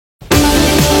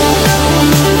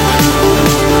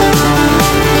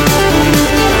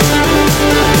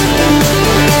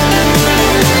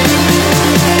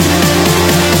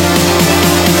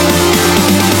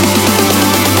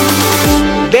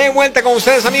con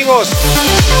ustedes, amigos,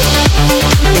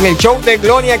 en el show de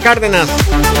Gloria Cárdenas.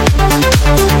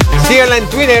 Síganla en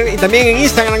Twitter y también en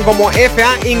Instagram como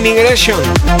FA Immigration.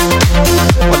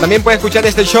 O también puede escuchar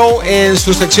este show en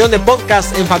su sección de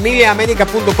podcast en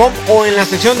familiaamerica.com o en la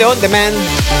sección de On Demand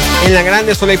en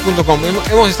lagrandesoleil.com.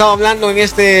 Hemos estado hablando en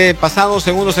este pasado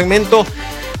segundo segmento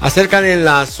acerca de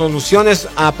las soluciones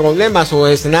a problemas o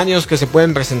escenarios que se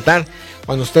pueden presentar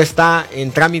cuando usted está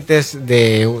en trámites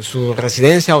de su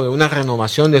residencia o de una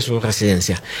renovación de su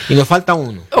residencia. Y nos falta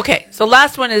uno. Okay, so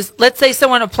last one is, let's say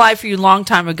someone applied for you a long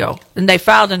time ago, and they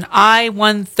filed an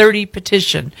I-130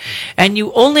 petition, and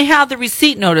you only have the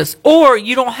receipt notice, or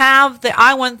you don't have the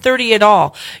I-130 at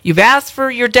all. You've asked for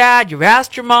your dad, you've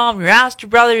asked your mom, you've asked your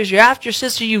brothers, you've asked your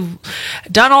sister, you've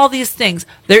done all these things.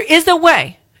 There is a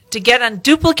way to get a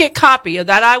duplicate copy of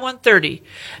that I-130,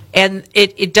 and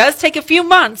it does take a few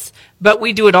months, but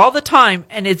we do it all the time,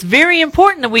 and it's very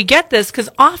important that we get this, because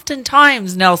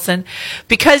oftentimes, Nelson,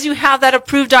 because you have that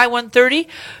approved I-130,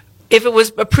 if it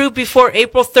was approved before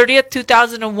April 30th,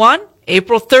 2001,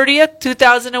 April 30th,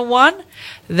 2001,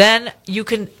 then you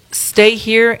can stay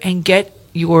here and get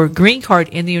your green card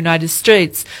in the United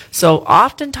States. So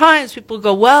oftentimes people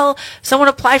go, well, someone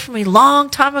applied for me long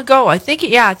time ago. I think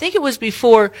it was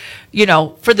before,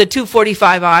 for the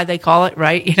 245I, they call it,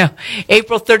 right?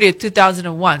 April 30th,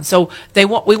 2001. So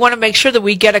we want to make sure that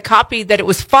we get a copy that it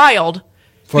was filed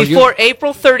before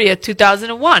April 30th,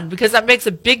 2001, because that makes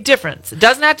a big difference. It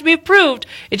doesn't have to be approved.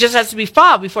 It just has to be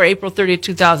filed before April 30th,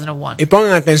 2001. Y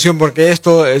pongan atención porque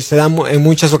esto se da en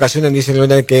muchas ocasiones, dice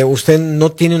Leonel, que usted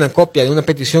no tiene una copia de una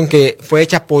petición que fue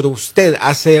hecha por usted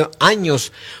hace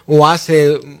años o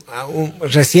hace un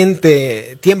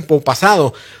reciente tiempo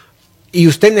pasado. Y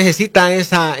usted necesita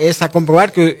esa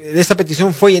comprobar que esa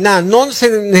petición fue llenada. No se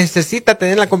necesita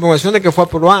tener la comprobación de que fue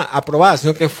aprobada,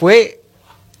 sino que fue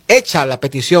hecha la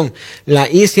petición, la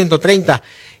I-130,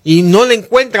 y no le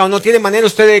encuentra o no tiene manera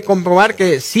usted de comprobar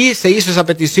que sí se hizo esa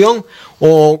petición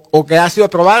o que ha sido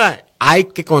aprobada, hay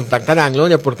que contactar a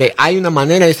Gloria porque hay una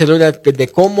manera, dice Gloria, de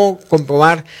cómo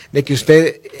comprobar de que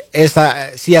usted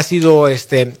sí ha sido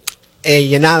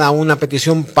llenada una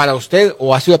petición para usted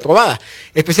o ha sido aprobada,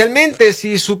 especialmente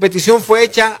si su petición fue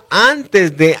hecha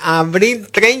antes de abril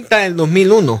 30 del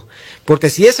 2001, porque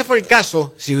si ese fue el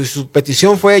caso, si su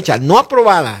petición fue hecha, no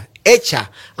aprobada,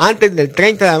 hecha antes del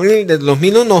 30 de abril del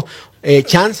 2001,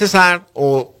 chances are,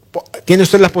 o tiene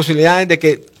usted las posibilidades de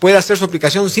que pueda hacer su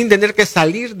aplicación sin tener que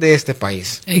salir de este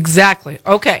país. Exactly.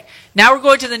 Okay. Now we're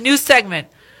going to the new segment,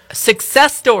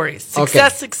 success stories.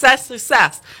 Success.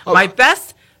 Okay. My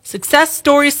best success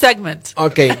story segment.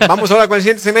 Okay, vamos ahora con el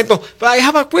siguiente segmento. But I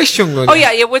have a question, Gloria. Oh,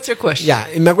 yeah, what's your question? Yeah,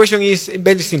 my question is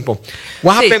very simple.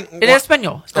 What happened? En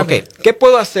español. Okay, ¿qué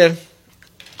puedo hacer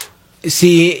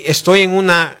si estoy en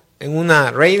una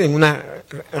raid, en una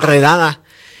redada?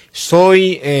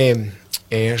 Soy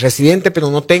residente,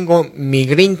 pero no tengo mi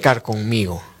green card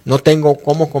conmigo. No tengo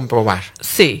cómo comprobar.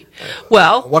 Sí.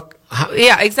 Well,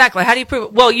 yeah, exactly. How do you prove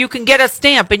it? Well, you can get a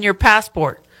stamp in your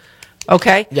passport.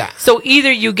 Okay? Yeah. So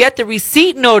either you get the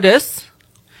receipt notice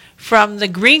from the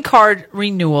green card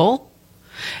renewal,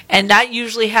 and that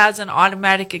usually has an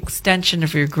automatic extension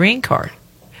of your green card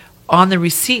on the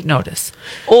receipt notice,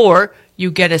 or you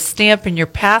get a stamp in your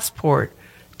passport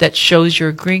that shows you're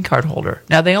a green card holder.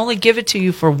 Now, they only give it to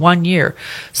you for 1 year.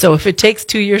 So if it takes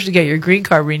 2 years to get your green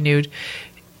card renewed,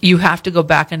 you have to go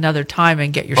back another time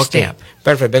and get your stamp.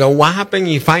 Perfect. But what happens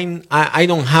if I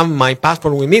don't have my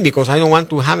passport with me because I don't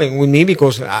want to have it with me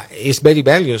because it's very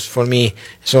valuable for me.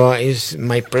 So it's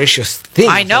my precious thing.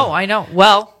 I know.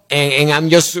 Well, and I'm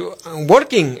just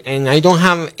working and I don't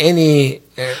have any.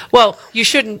 Well,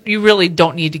 you really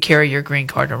don't need to carry your green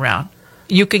card around.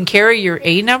 You can carry your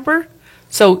A number.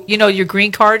 So, your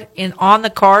green card, on the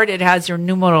card, it has your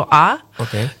numero A.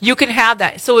 Okay. You can have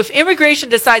that. So if immigration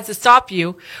decides to stop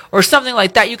you or something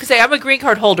like that, you can say, I'm a green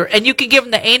card holder. And you can give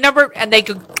them the A number and they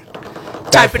can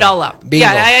type it all up. Bingo.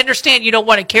 Yeah, I understand you don't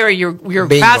want to carry your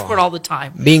passport all the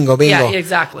time. Bingo. Yeah,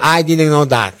 exactly. I didn't know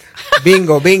that.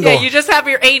 Bingo. Yeah, you just have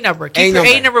your A number. Keep your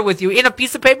A number with you in a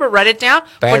piece of paper, write it down,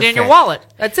 put it in your wallet.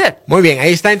 That's it. Muy bien,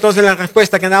 ahí está entonces la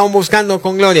respuesta que andábamos buscando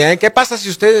con Gloria. ¿Qué pasa si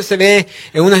usted se ve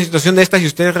en una situación de esta, si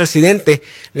usted es residente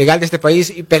legal de este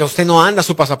país, pero usted no anda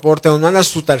su pasaporte o no anda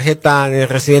su tarjeta de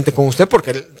residente con usted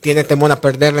porque tiene temor a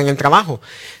perderla en el trabajo?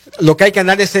 Lo que hay que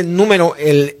andar es el número,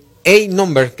 el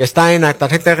A-number que está en la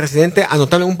tarjeta de residente,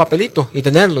 anotarlo en un papelito y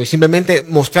tenerlo y simplemente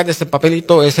mostrar ese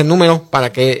papelito, ese número,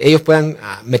 para que ellos puedan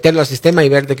meterlo al sistema y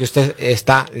ver de que usted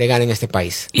está legal en este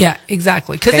país. Yeah,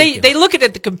 exactly. Because they look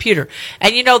at the computer.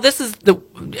 And this is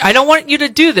I don't want you to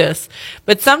do this,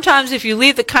 but sometimes if you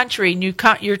leave the country and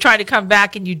you're trying to come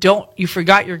back and you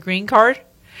forgot your green card,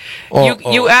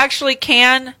 you actually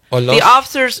can,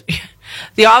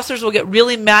 the officers will get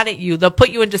really mad at you. They'll put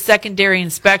you into secondary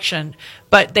inspection,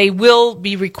 but they will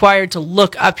be required to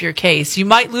look up your case. You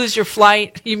might lose your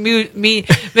flight. You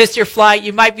miss your flight.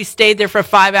 You might be stayed there for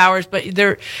 5 hours, but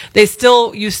they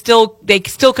still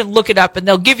can look it up, and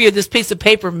they'll give you this piece of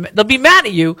paper. They'll be mad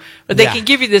at you, but they can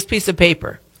give you this piece of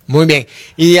paper. Muy bien.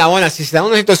 Y ahora, si se da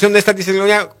una situación de esta, dice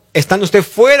Gloria, estando usted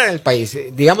fuera del país,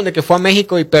 digamos de que fue a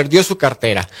México y perdió su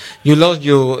cartera. You lost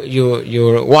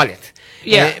your wallet.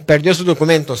 Yeah. Perdió sus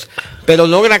documentos, pero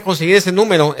logra conseguir ese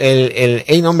número, el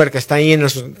A-number que está ahí en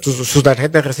su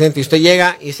tarjeta de residente, y usted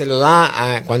llega y se lo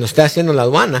da cuando esté haciendo la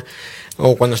aduana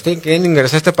o cuando esté queriendo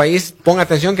ingresar a este país. Ponga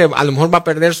atención que a lo mejor va a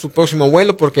perder su próximo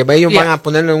vuelo porque ellos van a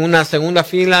ponerlo en una segunda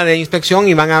fila de inspección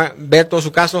y van a ver todo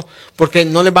su caso, porque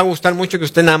no les va a gustar mucho que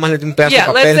usted nada más le dé un pedazo de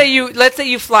papel. Let's say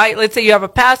you fly, let's say you have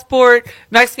a passport,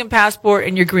 Mexican passport,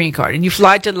 and your green card, and you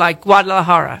fly to like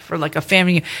Guadalajara for like a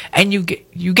family, and you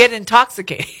get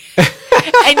intoxicated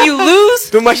and you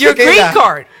lose your green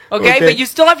card. Okay, but you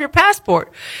still have your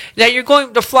passport. Now you're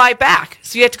going to fly back,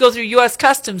 so you have to go through U.S.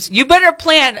 Customs. You better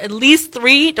plan at least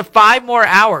 3 to 5 more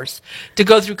hours to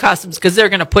go through Customs, because they're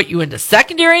going to put you into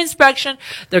secondary inspection.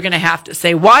 They're going to have to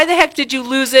say, why the heck did you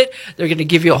lose it? They're going to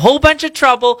give you a whole bunch of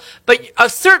trouble, but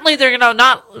certainly they're going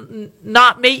to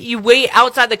not make you wait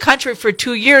outside the country for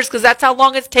 2 years, because that's how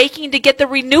long it's taking to get the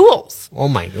renewals. Oh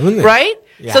my goodness. Right?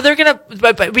 Yeah. So they're going to,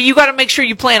 but you got to make sure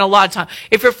you plan a lot of time.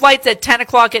 If your flight's at 10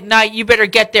 o'clock at night, you better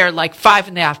get there like 5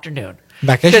 in the afternoon.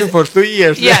 Vacation for 2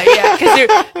 years. Yeah, because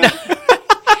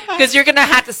you're going to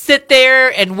have to sit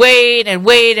there and wait, and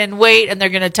they're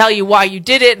going to tell you why you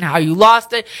did it and how you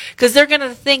lost it, because they're going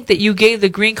to think that you gave the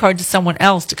green card to someone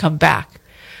else to come back.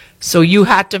 So you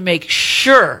have to make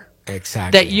sure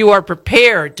that you are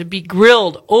prepared to be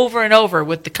grilled over and over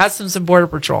with the Customs and Border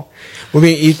Patrol. Muy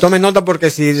bien, y tome nota, porque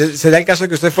si se da el caso de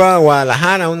que usted fue a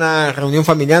Guadalajara a una reunión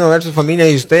familiar o ver su familia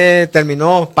y usted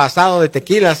terminó pasado de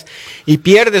tequilas y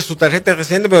pierde su tarjeta de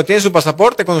residente pero tiene su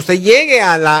pasaporte, cuando usted llegue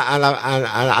a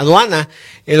la aduana,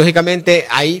 lógicamente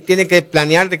ahí tiene que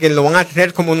planear de que lo van a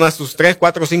hacer como unas sus 3,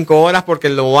 4, 5 horas, porque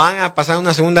lo van a pasar a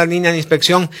una segunda línea de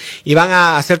inspección y van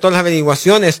a hacer todas las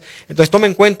averiguaciones. Entonces tome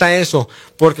en cuenta eso,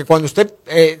 porque cuando usted,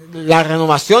 la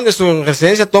renovación de su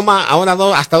residencia toma ahora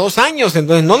hasta 2 años,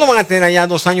 entonces no lo van a tener allá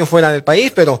 2 años fuera del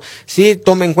país, pero sí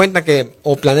tome en cuenta que,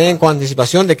 o planeen con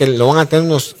anticipación de que lo van a tener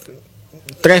unos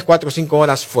 3, 4, 5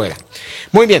 horas fuera.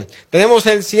 Muy bien, tenemos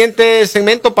el siguiente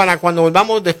segmento para cuando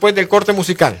volvamos después del corte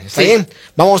musical. ¿Está bien?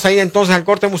 Vamos a ir entonces al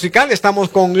corte musical. Estamos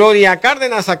con Gloria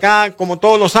Cárdenas acá como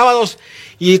todos los sábados,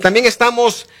 y también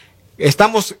estamos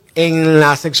en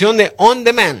la sección de On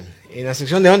Demand. En la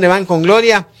sección de On Demand con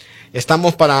Gloria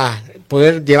estamos para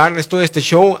poder llevarles todo este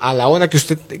show a la hora que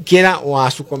usted quiera o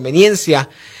a su conveniencia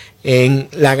en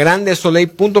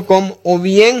lagrandesoleil.com, o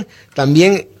bien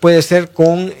también puede ser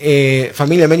con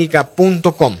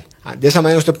familiaamerica.com. De esa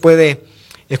manera usted puede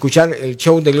escuchar el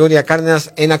show de Gloria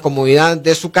Cárdenas en la comodidad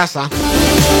de su casa,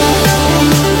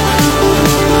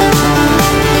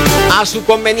 a su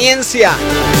conveniencia.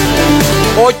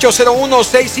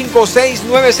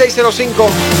 801-656-9605.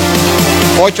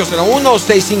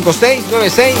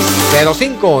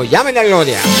 801-656-9605. Llámenle a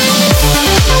Gloria.